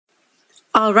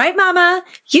All right, Mama,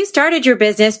 you started your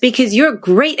business because you're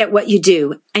great at what you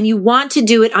do and you want to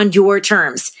do it on your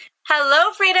terms.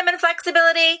 Hello, freedom and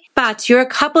flexibility. But you're a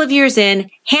couple of years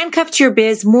in, handcuffed to your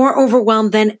biz, more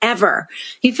overwhelmed than ever.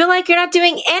 You feel like you're not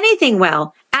doing anything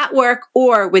well at work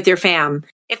or with your fam.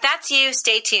 If that's you,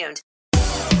 stay tuned.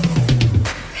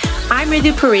 I'm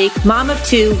Ritu Parikh, mom of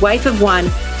two, wife of one,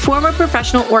 former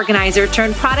professional organizer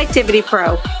turned productivity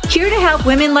pro, here to help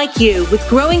women like you with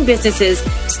growing businesses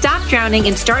stop drowning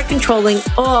and start controlling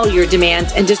all your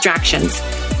demands and distractions.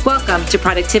 Welcome to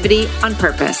Productivity on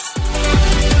Purpose.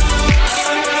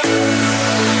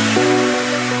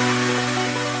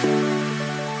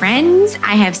 Friends,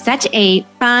 I have such a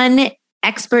fun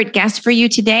expert guest for you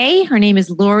today. Her name is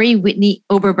Lori Whitney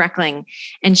Oberbreckling,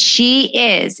 and she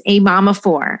is a mom of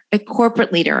four, a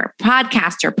corporate leader,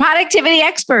 podcaster, productivity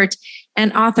expert,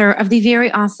 and author of the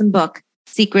very awesome book,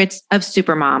 Secrets of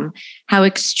Supermom: How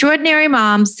Extraordinary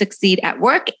Moms Succeed at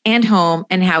Work and Home,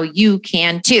 and How You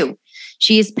Can Too.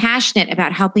 She is passionate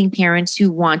about helping parents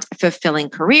who want fulfilling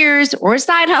careers or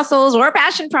side hustles or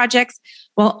passion projects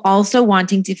while also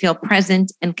wanting to feel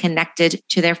present and connected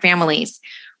to their families.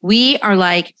 We are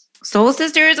like soul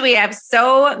sisters. We have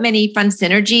so many fun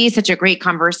synergies, such a great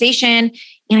conversation.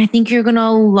 And I think you're going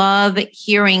to love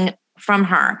hearing from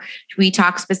her. We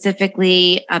talk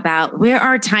specifically about where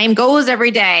our time goes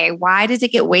every day. Why does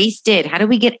it get wasted? How do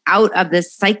we get out of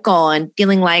this cycle and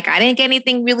feeling like I didn't get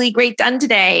anything really great done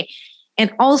today?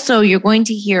 And also, you're going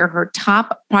to hear her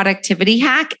top productivity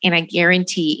hack, and I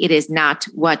guarantee it is not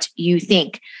what you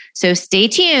think. So stay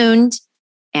tuned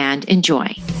and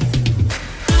enjoy.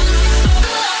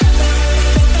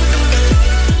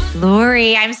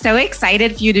 Lori, I'm so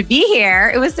excited for you to be here.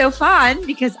 It was so fun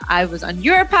because I was on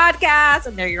your podcast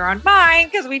and now you're on mine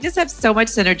because we just have so much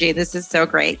synergy. This is so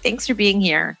great. Thanks for being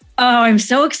here. Oh, I'm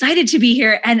so excited to be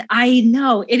here. And I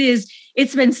know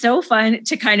it's been so fun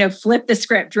to kind of flip the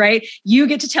script, right? You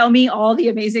get to tell me all the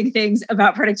amazing things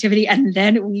about productivity, and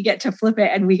then we get to flip it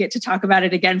and we get to talk about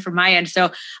it again from my end.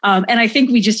 So, and I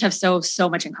think we just have so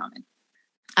much in common.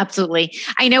 Absolutely.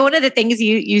 I know one of the things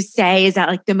you say is that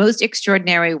like the most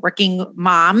extraordinary working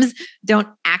moms don't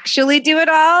actually do it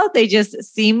all. They just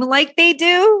seem like they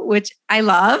do, which I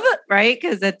love, right?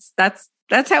 Because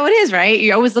that's how it is, right?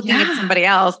 You're always looking at somebody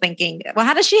else thinking, well,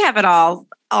 how does she have it all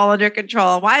under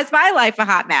control? Why is my life a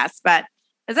hot mess? But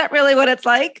is that really what it's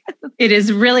like? It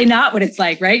is really not what it's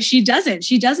like, right? She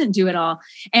doesn't do it all.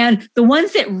 And the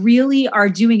ones that really are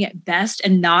doing it best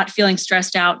and not feeling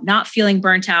stressed out, not feeling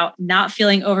burnt out, not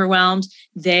feeling overwhelmed,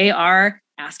 they are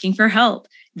asking for help.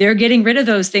 They're getting rid of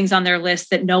those things on their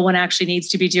list that no one actually needs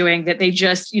to be doing, that they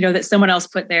just, that someone else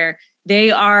put there.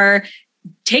 They are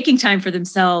taking time for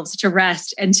themselves to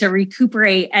rest and to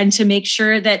recuperate and to make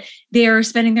sure that they are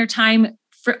spending their time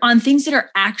on things that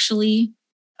are actually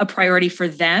a priority for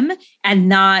them and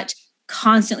not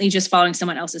constantly just following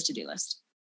someone else's to-do list.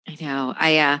 I know.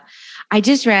 I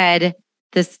just read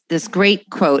this great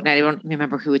quote, and I don't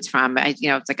remember who it's from, but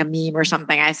it's like a meme or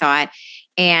something. I saw it,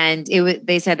 and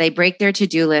they said they break their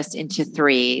to-do list into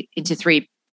three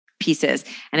pieces,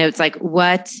 and it was like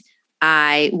what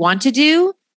I want to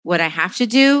do, what I have to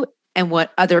do, and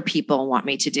what other people want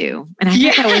me to do. And I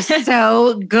thought that was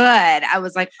so good. I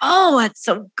was like, oh, that's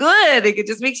so good. It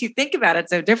just makes you think about it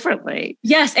so differently.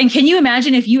 Yes. And can you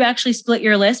imagine if you actually split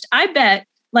your list? I bet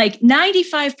like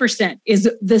 95% is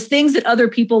the things that other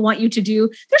people want you to do.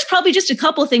 There's probably just a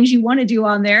couple things you want to do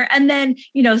on there. And then,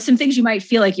 some things you might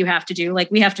feel like you have to do,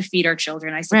 like we have to feed our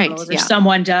children, I suppose, or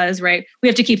someone does, right? We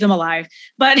have to keep them alive.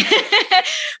 But,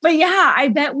 but yeah, I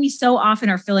bet we so often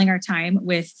are filling our time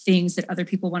with things that other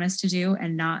people want us to do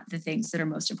and not the things that are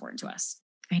most important to us.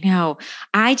 I know.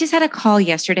 I just had a call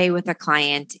yesterday with a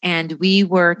client and we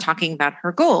were talking about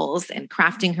her goals and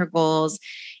crafting her goals.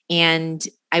 And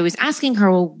I was asking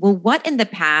her, well, what in the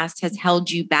past has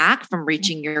held you back from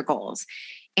reaching your goals?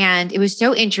 And it was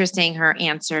so interesting, her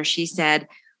answer. She said,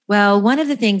 well, one of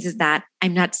the things is that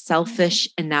I'm not selfish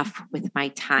enough with my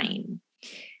time,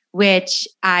 which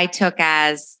I took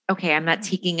as, okay, I'm not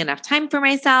taking enough time for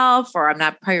myself, or I'm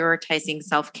not prioritizing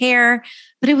self-care.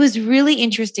 But it was really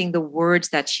interesting, the words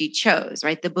that she chose,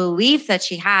 right? The belief that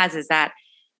she has is that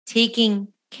taking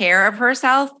care of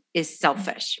herself is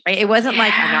selfish, right? It wasn't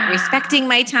like I'm not respecting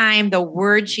my time. The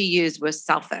word she used was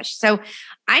selfish. So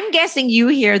I'm guessing you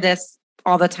hear this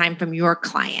all the time from your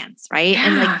clients, right?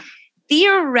 And like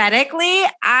theoretically,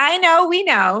 we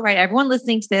know, right? Everyone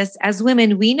listening to this, as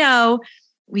women, we know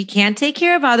we can't take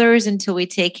care of others until we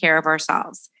take care of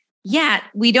ourselves. Yet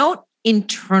we don't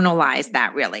internalize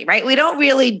that really, right? We don't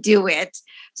really do it.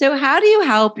 So how do you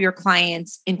help your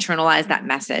clients internalize that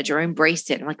message or embrace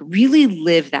it and like really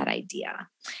live that idea?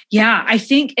 Yeah, I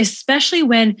think especially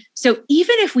so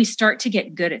even if we start to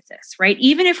get good at this, right?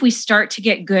 Even if we start to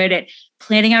get good at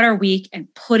planning out our week and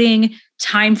putting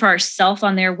time for ourselves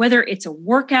on there, whether it's a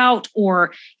workout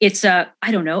or it's a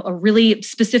really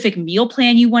specific meal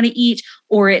plan you want to eat,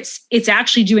 or it's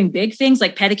actually doing big things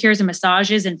like pedicures and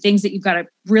massages and things that you've got to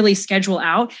really schedule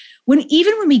out. When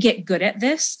we get good at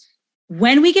this,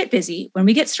 when we get busy, when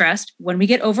we get stressed, when we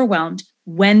get overwhelmed,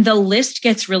 when the list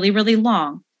gets really, really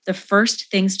long, the first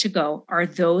things to go are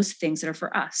those things that are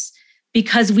for us,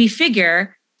 because we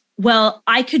figure, well,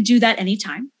 I could do that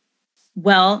anytime.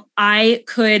 Well,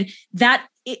 that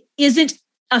isn't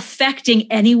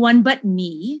affecting anyone but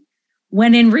me.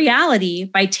 When in reality,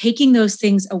 by taking those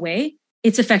things away,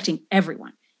 it's affecting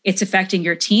everyone. It's affecting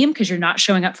your team because you're not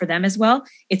showing up for them as well.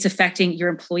 It's affecting your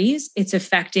employees. It's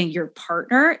affecting your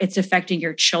partner. It's affecting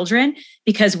your children,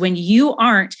 because when you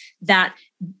aren't that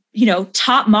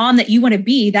top mom that you want to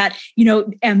be, that,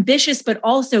 ambitious, but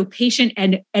also patient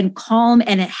and calm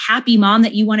and a happy mom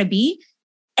that you want to be,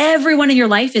 everyone in your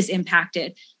life is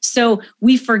impacted. So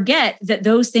we forget that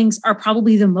those things are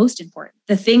probably the most important,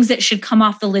 the things that should come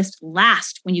off the list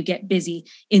last when you get busy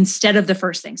instead of the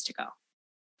first things to go.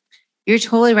 You're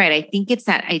totally right. I think it's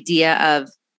that idea of,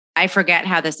 I forget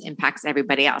how this impacts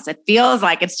everybody else. It feels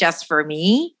like it's just for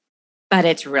me, but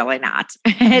it's really not.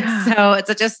 Yeah. It's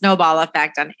such a snowball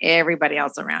effect on everybody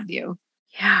else around you.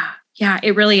 Yeah,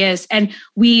 it really is. And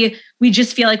we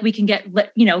just feel like we can get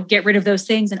rid of those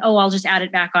things and, I'll just add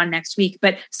it back on next week.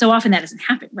 But so often that doesn't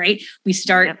happen, right? We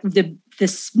start, the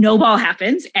snowball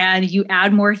happens and you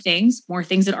add more things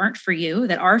that aren't for you,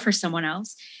 that are for someone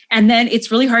else. And then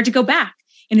it's really hard to go back.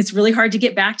 And it's really hard to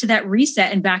get back to that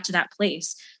reset and back to that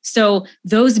place. So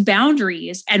those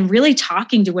boundaries, and really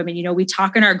talking to women, we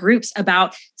talk in our groups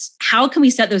about how can we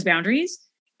set those boundaries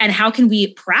and how can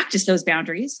we practice those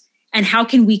boundaries and how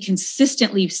can we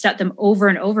consistently set them over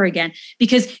and over again?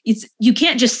 Because you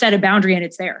can't just set a boundary and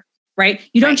it's there, right?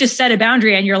 You don't just set a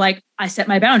boundary and you're like, I set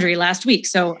my boundary last week,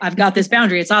 so I've got this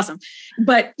boundary. It's awesome.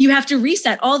 But you have to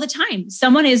reset all the time.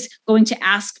 Someone is going to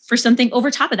ask for something over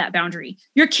top of that boundary.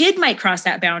 Your kid might cross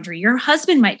that boundary. Your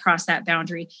husband might cross that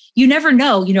boundary. You never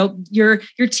know, your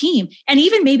team. And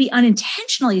even maybe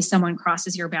unintentionally someone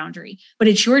crosses your boundary. But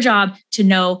it's your job to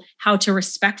know how to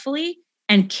respectfully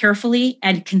and carefully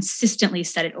and consistently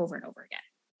set it over and over again.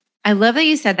 I love that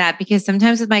you said that, because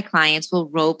sometimes with my clients, we'll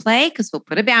role play because we'll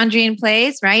put a boundary in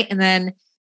place, right? And then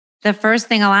the first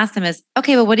thing I'll ask them is,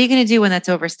 okay, well, what are you going to do when that's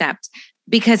overstepped?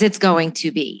 Because it's going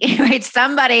to be, right?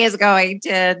 Somebody is going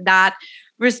to not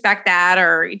respect that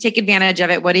or take advantage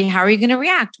of it. How are you going to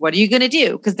react? What are you going to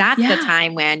do? Because that's the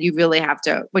time when you really have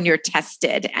to, when you're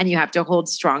tested and you have to hold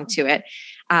strong to it.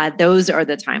 Those are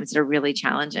the times that are really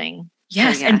challenging.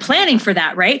 Yes. So, and planning for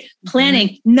that, right?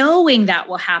 Planning, knowing that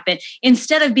will happen,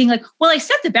 instead of being like, well, I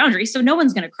set the boundary, so no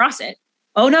one's going to cross it.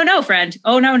 Oh, no, friend.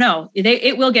 Oh, no.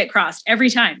 It will get crossed every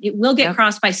time. It will get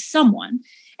crossed by someone.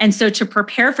 And so to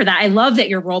prepare for that, I love that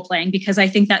you're role playing, because I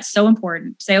think that's so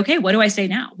important. Say, okay, what do I say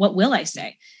now? What will I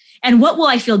say? And what will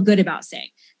I feel good about saying?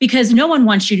 Because no one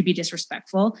wants you to be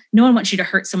disrespectful. No one wants you to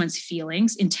hurt someone's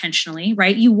feelings intentionally,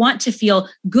 right? You want to feel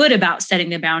good about setting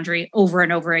the boundary over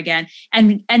and over again,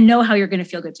 and know how you're going to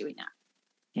feel good doing that.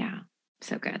 Yeah.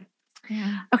 So good.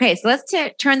 Yeah. Okay. So let's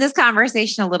turn this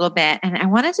conversation a little bit. And I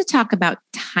wanted to talk about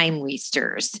time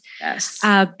wasters. Yes.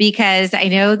 Because I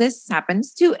know this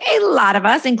happens to a lot of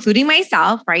us, including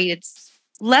myself, right? It's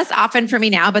less often for me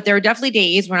now, but there are definitely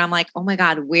days when I'm like, oh my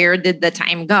God, where did the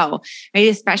time go? Right?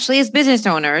 Especially as business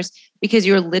owners, because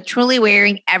you're literally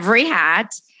wearing every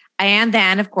hat. And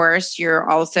then of course, you're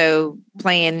also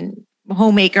playing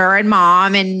homemaker and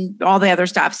mom and all the other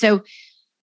stuff. So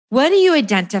what do you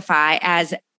identify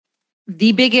as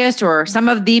the biggest or some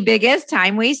of the biggest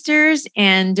time wasters?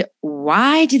 And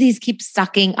why do these keep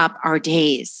sucking up our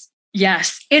days?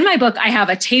 Yes. In my book, I have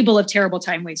a table of terrible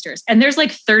time wasters, and there's like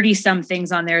 30 some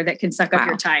things on there that can suck up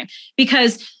your time,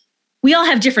 because we all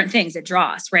have different things that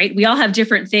draw us, right? We all have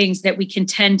different things that we can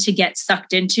tend to get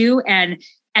sucked into, and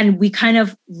we kind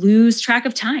of lose track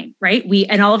of time, right?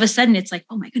 And all of a sudden it's like,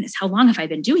 oh my goodness, how long have I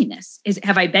been doing this?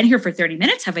 Have I been here for 30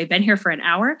 minutes? Have I been here for an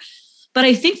hour? But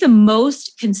I think the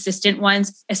most consistent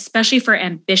ones, especially for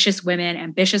ambitious women,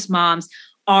 ambitious moms,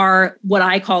 are what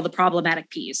I call the problematic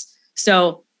P's.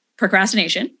 So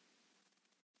procrastination,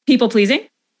 people pleasing,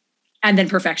 and then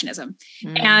perfectionism.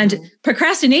 And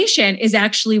procrastination is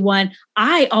actually one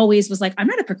I always was like, I'm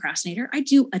not a procrastinator. I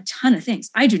do a ton of things.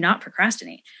 I do not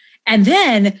procrastinate. And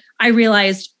then I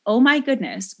realized, oh my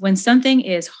goodness, when something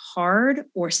is hard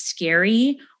or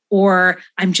scary or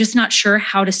I'm just not sure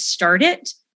how to start it.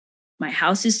 My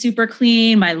house is super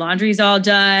clean. My laundry's all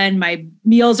done. My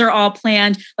meals are all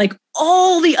planned. Like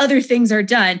all the other things are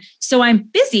done. So I'm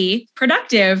busy,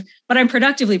 productive, but I'm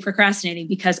productively procrastinating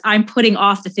because I'm putting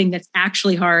off the thing that's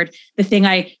actually hard, the thing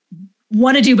I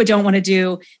want to do but don't want to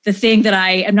do, the thing that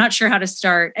I am not sure how to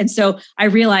start. And so I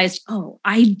realized, oh,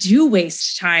 I do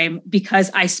waste time because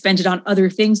I spend it on other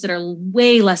things that are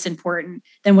way less important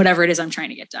than whatever it is I'm trying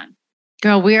to get done.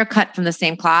 Girl, we are cut from the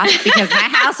same cloth because my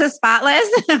house is spotless.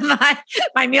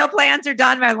 my meal plans are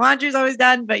done. My laundry's always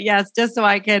done. But yes, just so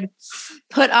I could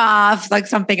put off like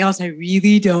something else I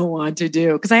really don't want to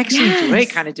do. Because I actually enjoy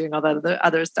kind of doing all that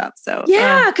other stuff. So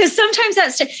yeah, because sometimes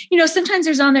sometimes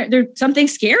there's something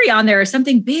scary on there or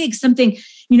something big, something,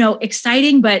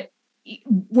 exciting, but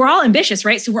we're all ambitious,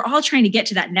 right? So we're all trying to get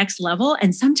to that next level.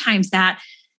 And sometimes that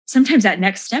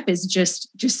next step is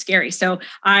just scary. So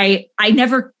I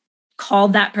never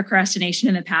called that procrastination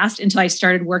in the past until I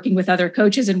started working with other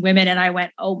coaches and women. And I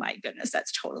went, oh my goodness,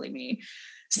 that's totally me.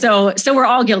 So we're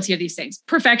all guilty of these things.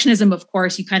 Perfectionism, of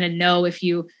course, you kind of know if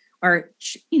you are,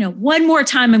 one more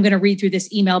time, I'm going to read through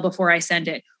this email before I send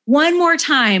it. One more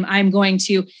time, I'm going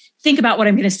to think about what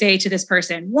I'm going to say to this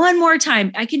person. One more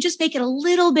time, I can just make it a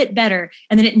little bit better.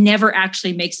 And then it never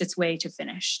actually makes its way to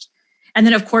finished. And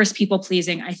then, of course, people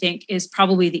pleasing, I think, is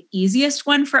probably the easiest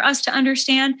one for us to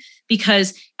understand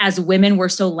because as women, we're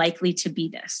so likely to be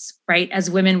this, right? As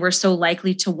women, we're so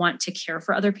likely to want to care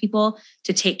for other people,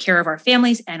 to take care of our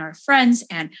families and our friends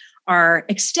and our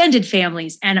extended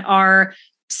families and our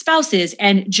spouses.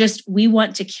 And just, we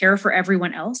want to care for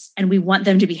everyone else and we want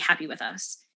them to be happy with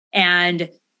us. And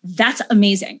that's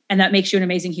amazing. And that makes you an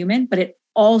amazing human. But it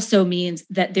also means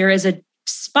that there is a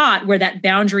spot where that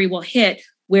boundary will hit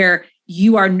where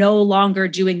you are no longer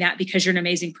doing that because you're an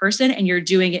amazing person and you're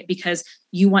doing it because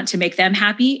you want to make them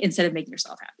happy instead of making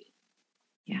yourself happy.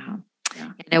 Yeah.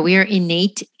 We are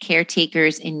innate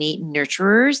caretakers, innate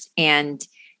nurturers. And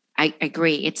I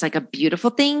agree. It's like a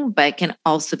beautiful thing, but can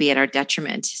also be at our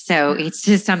detriment. So it's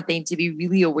just something to be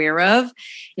really aware of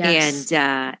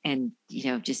and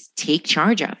just take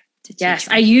charge of. Yes,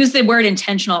 I use the word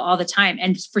intentional all the time.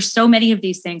 And for so many of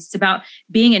these things, it's about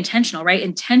being intentional, right?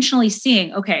 Intentionally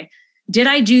seeing, okay, did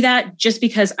I do that just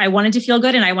because I wanted to feel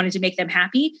good and I wanted to make them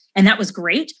happy? And that was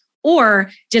great. Or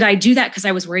did I do that because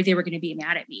I was worried they were going to be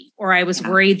mad at me? Or I was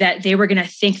worried that they were going to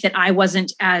think that I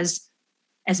wasn't as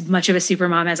much of a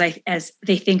supermom as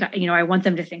they think, I want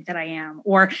them to think that I am.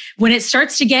 Or when it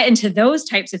starts to get into those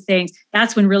types of things,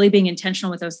 that's when really being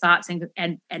intentional with those thoughts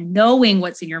and knowing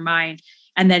what's in your mind.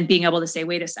 And then being able to say,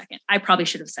 wait a second, I probably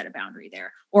should have set a boundary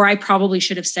there. Or I probably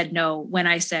should have said no when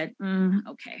I said,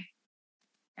 okay.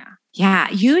 Yeah.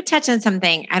 You touched on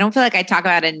something I don't feel like I talk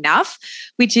about enough,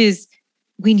 which is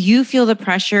when you feel the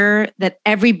pressure that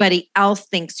everybody else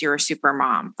thinks you're a super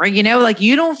mom, right?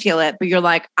 You don't feel it, but you're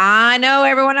like, I know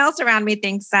everyone else around me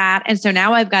thinks that. And so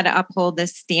now I've got to uphold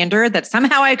this standard that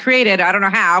somehow I created. I don't know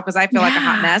how, because I feel like a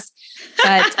hot mess,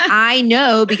 but I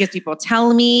know because people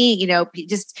tell me,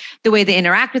 just the way they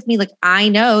interact with me, like I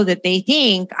know that they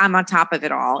think I'm on top of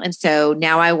it all. And so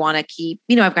now I want to keep,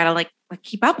 I've got to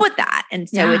keep up with that. And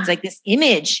so it's like this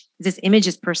image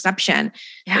is perception.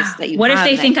 Yeah. What if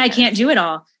they think I can't do it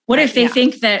all? What if they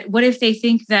think that,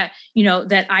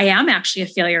 that I am actually a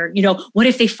failure? What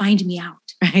if they find me out?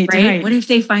 Right? What if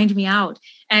they find me out?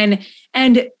 And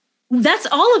that's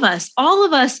all of us. All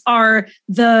of us are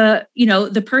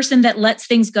the person that lets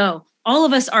things go. All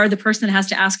of us are the person that has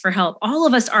to ask for help. All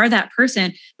of us are that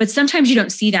person, but sometimes you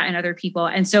don't see that in other people.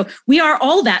 And so we are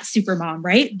all that super mom,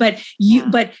 right? But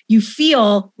you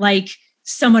feel like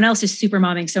someone else is super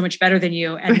momming so much better than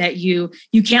you and that you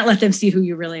can't let them see who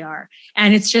you really are.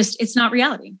 And it's not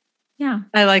reality. Yeah.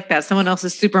 I like that. Someone else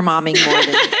is super momming more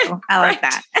than you. I like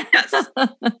that. Yes. All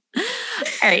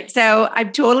right. So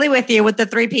I'm totally with you with the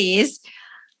 3 Ps.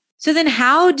 So then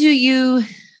how do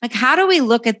we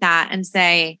look at that and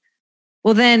say,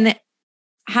 well, then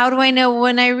how do I know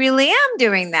when I really am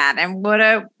doing that? And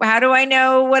how do I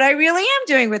know what I really am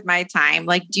doing with my time?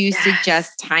 Do you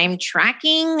suggest time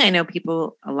tracking? I know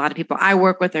a lot of people I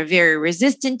work with are very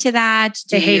resistant to that.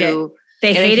 They hate it.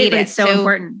 They hate it, but it's so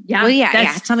important. Yeah. Well,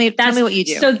 yeah. Tell me what you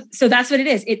do. So that's what it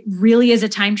is. It really is a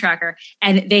time tracker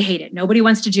and they hate it. Nobody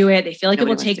wants to do it. They feel like it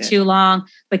will take too long,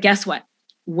 but guess what?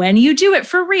 When you do it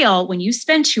for real, when you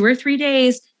spend 2 or 3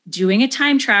 days doing a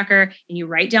time tracker and you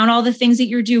write down all the things that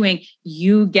you're doing,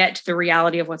 you get the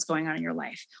reality of what's going on in your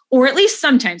life, or at least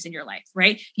sometimes in your life,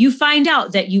 right? You find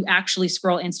out that you actually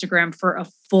scroll Instagram for a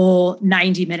full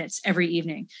 90 minutes every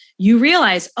evening. You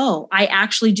realize, oh, I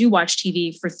actually do watch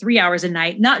TV for 3 hours a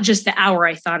night, not just the hour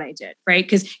I thought I did, right?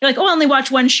 Because you're like, oh, I only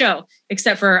watch one show,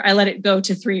 except for I let it go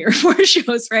to 3 or 4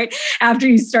 shows, right? After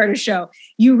you start a show,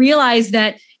 you realize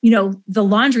that, the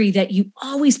laundry that you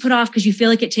always put off because you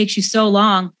feel like it takes you so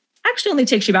long actually only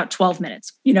takes you about 12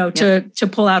 minutes, to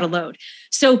pull out a load.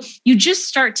 So you just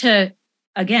start to,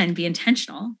 again, be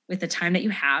intentional with the time that you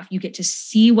have. You get to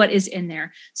see what is in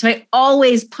there. So I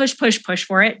always push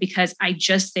for it, because I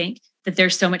just think that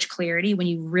there's so much clarity when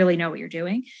you really know what you're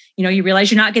doing. You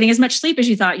realize you're not getting as much sleep as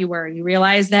you thought you were. You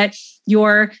realize that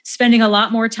you're spending a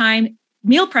lot more time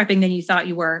meal prepping than you thought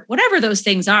you were. Whatever those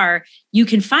things are, you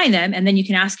can find them, and then you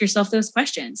can ask yourself those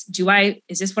questions.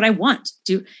 Is this what I want?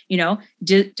 Do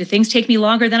things take me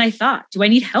longer than I thought? Do I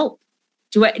need help?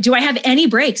 Do I have any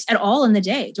breaks at all in the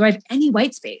day? Do I have any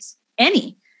white space?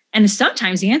 Any? And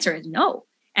sometimes the answer is no.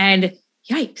 And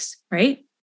yikes, right?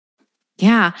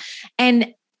 Yeah.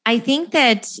 And I think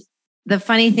that the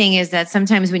funny thing is that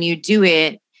sometimes when you do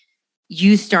it,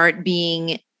 you start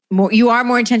being you are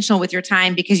more intentional with your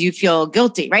time because you feel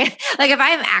guilty, right? Like if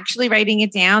I'm actually writing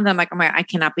it down, then I'm like, oh my, I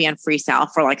cannot be on Freestyle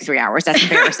for like 3 hours. That's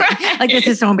embarrassing. Like this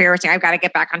is so embarrassing. I've got to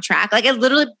get back on track. Like it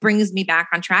literally brings me back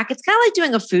on track. It's kind of like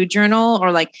doing a food journal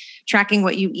or like tracking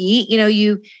what you eat.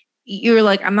 You're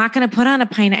like, I'm not going to put on a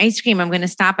pint of ice cream. I'm going to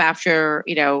stop after,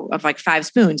 of like 5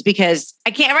 spoons because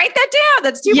I can't write that down.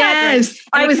 That's too much. Yes.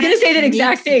 I was going to say that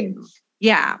exact thing.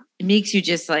 Yeah. It makes you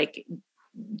just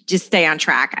stay on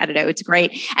track. I don't know. It's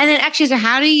great. And then actually, so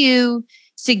how do you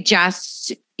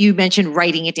suggest, you mentioned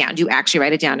writing it down. Do you actually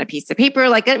write it down on a piece of paper?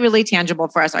 Like that really tangible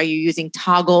for us. Are you using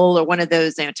Toggle or one of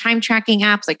those time tracking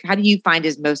apps? Like how do you find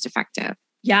is most effective?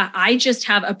 Yeah, I just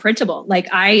have a printable. Like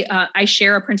I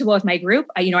share a printable with my group.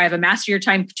 I have a Master Your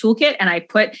Time toolkit,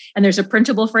 and there's a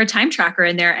printable for a time tracker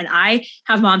in there, and I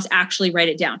have moms actually write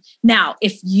it down. Now,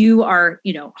 if you are,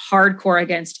 hardcore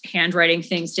against handwriting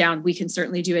things down, we can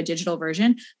certainly do a digital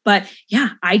version. But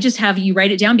yeah, I just have you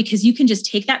write it down because you can just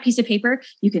take that piece of paper,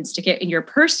 you can stick it in your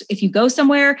purse. If you go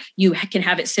somewhere, you can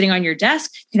have it sitting on your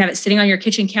desk, you can have it sitting on your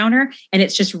kitchen counter, and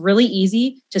it's just really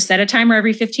easy to set a timer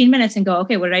every 15 minutes and go,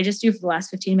 okay, what did I just do for the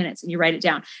last 15 minutes? And you write it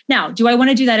down. Now, do I want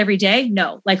to do that every day?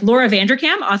 No. Like Laura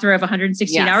Vanderkam, author of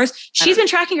 168 Hours, she's been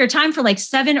tracking her time for like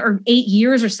 7 or 8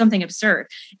 years or something absurd.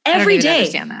 Every day. I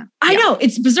understand that. I know,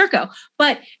 it's berserko,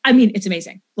 but I mean, it's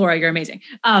amazing. Laura, you're amazing.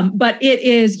 But it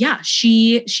is,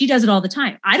 she does it all the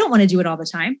time. I don't want to do it all the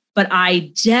time, but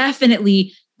I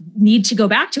definitely need to go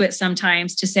back to it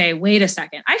sometimes to say, wait a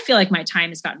second, I feel like my time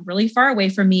has gotten really far away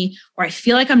from me, or I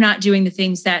feel like I'm not doing the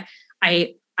things that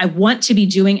I want to be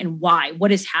doing, and why,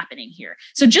 what is happening here?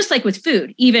 So just like with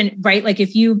food, even, right? Like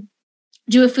if you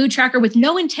do a food tracker with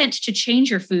no intent to change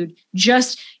your food,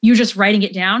 you're just writing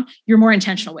it down, you're more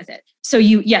intentional with it. So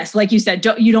like you said,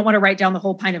 you don't want to write down the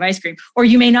whole pint of ice cream, or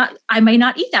I may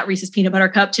not eat that Reese's peanut butter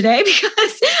cup today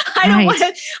because I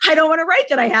don't want to write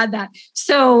that I had that.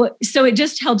 So it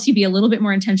just helps you be a little bit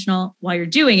more intentional while you're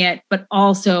doing it, but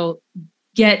also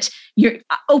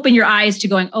open your eyes to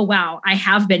going, oh, wow, I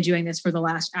have been doing this for the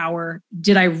last hour.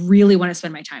 Did I really want to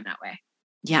spend my time that way?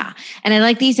 Yeah. And I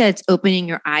like that you said it's opening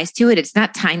your eyes to it. It's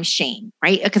not time shame,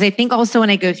 right? Because I think also when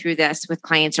I go through this with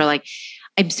clients are like,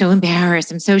 I'm so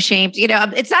embarrassed. I'm so ashamed. This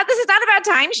is not about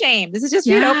time shame. This is just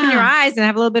for you to open your eyes and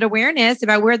have a little bit of awareness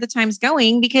about where the time's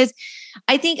going. Because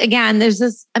I think, again, there's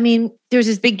this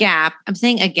big gap. I'm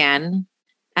saying again,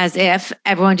 as if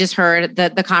everyone just heard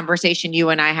the conversation you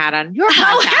and I had on your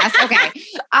podcast. Okay.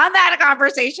 On that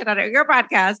conversation on your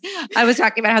podcast, I was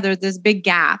talking about how there's this big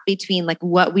gap between like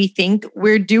what we think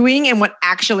we're doing and what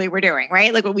actually we're doing,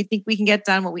 right? Like what we think we can get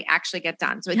done, what we actually get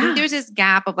done. So I think there's this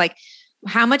gap of like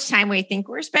how much time we think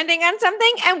we're spending on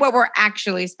something and what we're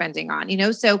actually spending on,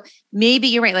 So maybe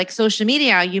you're right. Like social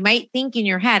media, you might think in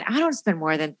your head, I don't spend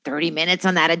more than 30 minutes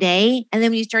on that a day. And then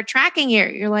when you start tracking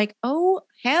it, you're like, oh,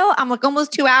 hell, I'm like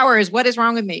almost 2 hours. What is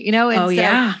wrong with me?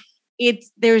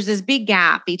 There's this big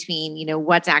gap between,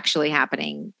 what's actually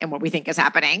happening and what we think is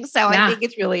happening. So I think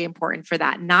it's really important for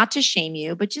that, not to shame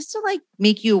you, but just to like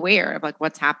make you aware of like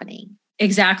what's happening.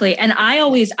 Exactly. And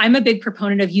I'm a big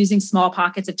proponent of using small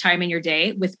pockets of time in your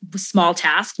day with small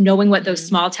tasks, knowing what those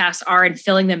small tasks are and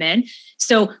filling them in.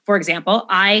 So for example,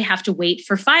 I have to wait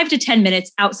for 5 to 10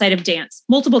 minutes outside of dance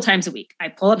multiple times a week. I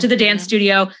pull up to the dance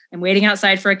studio, I'm waiting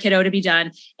outside for a kiddo to be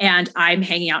done, and I'm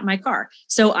hanging out in my car.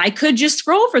 So I could just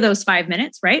scroll for those 5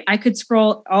 minutes, right? I could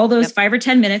scroll all those 5 or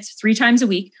 10 minutes 3 times a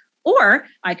week. Or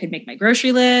I could make my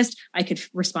grocery list. I could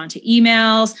respond to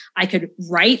emails. I could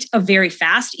write a very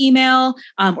fast email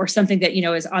or something that,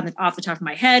 is off the top of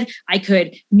my head. I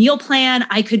could meal plan.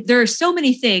 There are so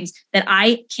many things that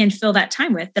I can fill that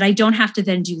time with that I don't have to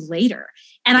then do later.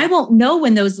 And I won't know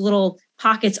when those little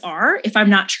pockets are if I'm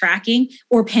not tracking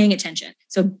or paying attention.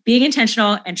 So being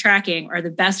intentional and tracking are the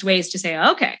best ways to say,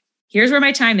 okay, here's where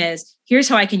my time is. Here's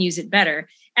how I can use it better.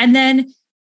 And then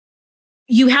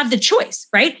you have the choice,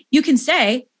 right? You can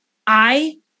say,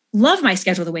 I love my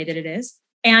schedule the way that it is.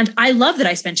 And I love that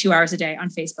I spend 2 hours a day on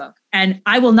Facebook and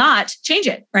I will not change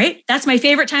it, right? That's my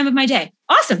favorite time of my day.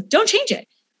 Awesome. Don't change it.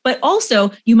 But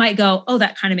also you might go, oh,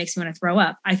 that kind of makes me want to throw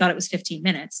up. I thought it was 15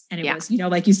 minutes and it was,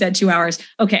 like you said, 2 hours.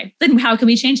 Okay. Then how can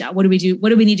we change that? What do we do? What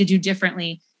do we need to do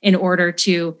differently in order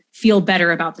to feel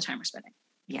better about the time we're spending?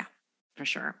 Yeah, for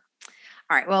sure.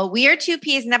 All right. Well, we are two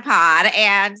peas in a pod.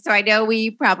 And so I know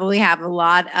we probably have a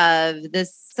lot of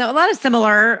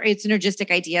similar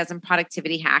synergistic ideas and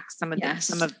productivity hacks. Some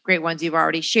of great ones you've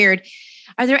already shared.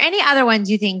 Are there any other ones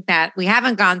you think that we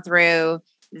haven't gone through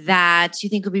that you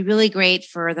think would be really great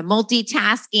for the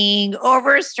multitasking,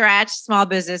 overstretched small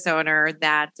business owner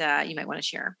that you might want to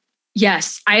share?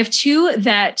 Yes. I have two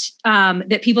that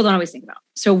people don't always think about.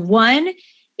 So one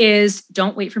is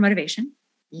don't wait for motivation.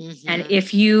 Mm-hmm.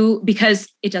 And because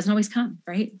it doesn't always come,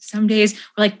 right? Some days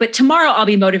we're like, but tomorrow I'll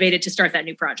be motivated to start that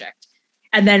new project.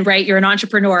 And then, right, you're an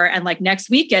entrepreneur and like next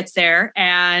week gets there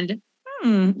and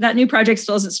that new project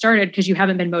still hasn't started because you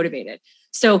haven't been motivated.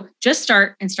 So just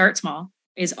start small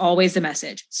is always the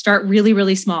message. Start really,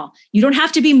 really small. You don't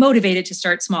have to be motivated to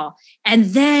start small. And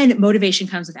then motivation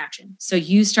comes with action. So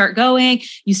you start going,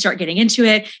 you start getting into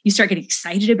it, you start getting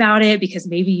excited about it because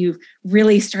maybe you've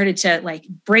really started to like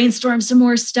brainstorm some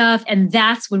more stuff. And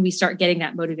that's when we start getting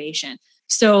that motivation.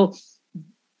 So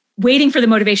waiting for the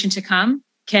motivation to come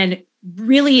can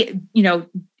really,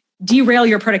 derail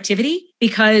your productivity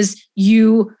because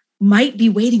you might be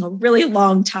waiting a really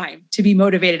long time to be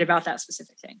motivated about that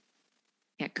specific thing.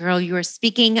 Yeah, girl, you are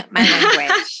speaking my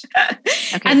language.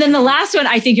 Okay. And then the last one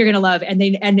I think you're going to love,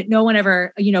 and no one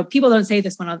ever, people don't say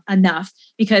this one enough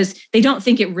because they don't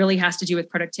think it really has to do with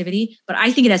productivity, but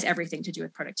I think it has everything to do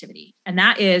with productivity. And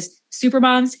that is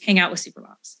supermoms hang out with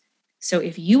supermoms. So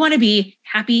if you want to be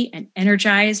happy and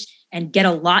energized and get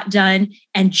a lot done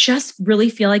and just really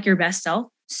feel like your best self,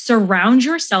 surround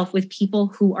yourself with people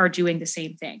who are doing the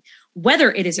same thing.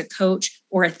 Whether it is a coach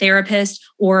or a therapist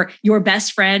or your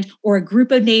best friend or a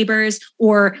group of neighbors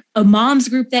or a mom's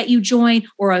group that you join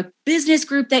or a business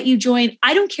group that you join.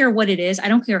 I don't care what it is. I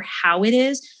don't care how it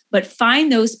is, but find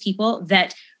those people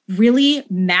that really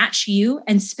match you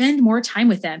and spend more time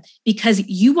with them because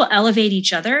you will elevate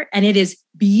each other. And it is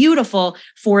beautiful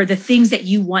for the things that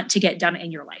you want to get done in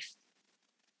your life.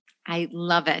 I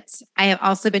love it. I have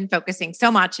also been focusing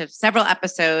so much of several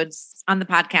episodes on the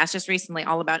podcast just recently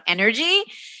all about energy.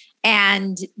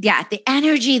 And the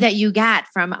energy that you get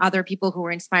from other people who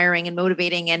are inspiring and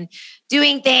motivating and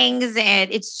doing things.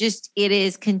 And it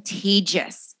is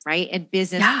contagious, right? In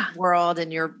business world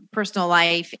and your personal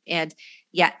life. And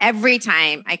every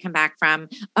time I come back from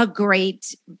a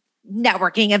great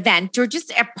networking event or just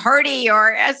a party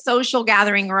or a social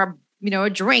gathering or a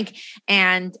drink,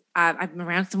 and I'm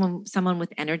around someone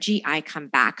with energy, I come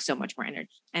back so much more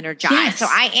energized. Yes. So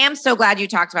I am so glad you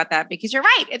talked about that because you're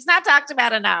right. It's not talked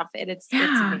about enough. It's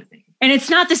amazing. And it's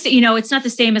not the same, it's not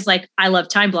the same as like, I love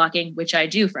time blocking, which I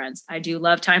do, friends. I do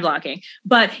love time blocking,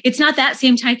 but it's not that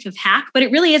same type of hack, but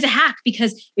it really is a hack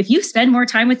because if you spend more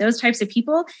time with those types of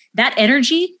people, that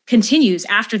energy continues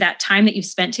after that time that you've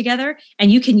spent together.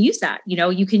 And you can use that,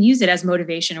 you can use it as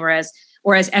motivation or as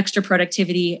extra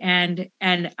productivity. And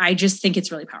I just think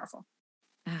it's really powerful.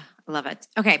 I love it.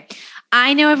 Okay.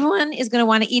 I know everyone is going to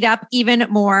want to eat up even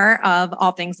more of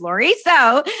all things Lori.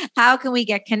 So how can we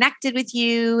get connected with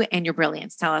you and your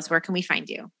brilliance? Tell us, where can we find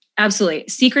you? Absolutely.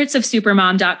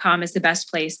 secretsofsupermom.com is the best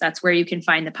place. That's where you can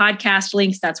find the podcast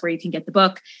links. That's where you can get the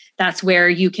book. That's where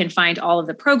you can find all of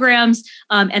the programs.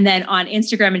 And then on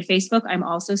Instagram and Facebook, I'm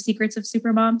also Secrets of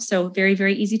Supermom. So very,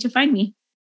 very easy to find me.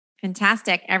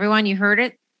 Fantastic. Everyone, you heard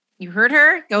it. You heard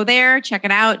her. Go there, check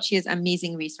it out. She has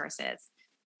amazing resources.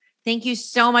 Thank you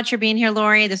so much for being here,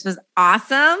 Lori. This was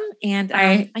awesome. And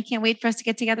I can't wait for us to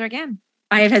get together again.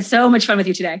 I have had so much fun with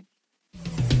you today.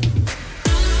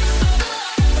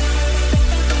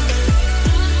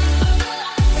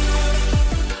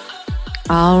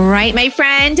 All right, my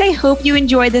friend. I hope you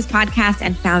enjoyed this podcast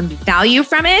and found value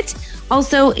from it.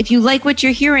 Also, if you like what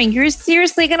you're hearing, you're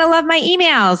seriously going to love my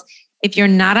emails. If you're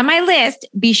not on my list,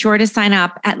 be sure to sign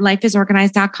up at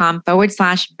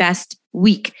lifeisorganized.com/best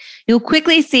week. You'll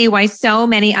quickly see why so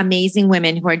many amazing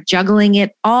women who are juggling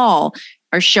it all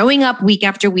are showing up week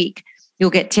after week. You'll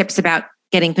get tips about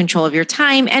getting control of your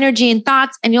time, energy, and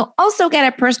thoughts. And you'll also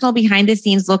get a personal behind the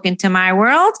scenes look into my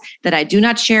world that I do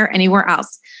not share anywhere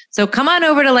else. So come on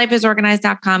over to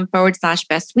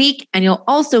lifeisorganized.com/best week. And you'll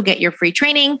also get your free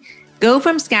training, Go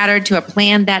from Scattered to a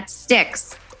Plan That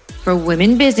Sticks, for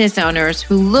women business owners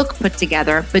who look put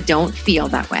together but don't feel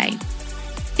that way.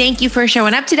 Thank you for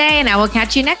showing up today, and I will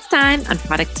catch you next time on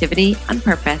Productivity on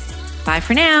Purpose. Bye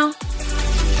for now.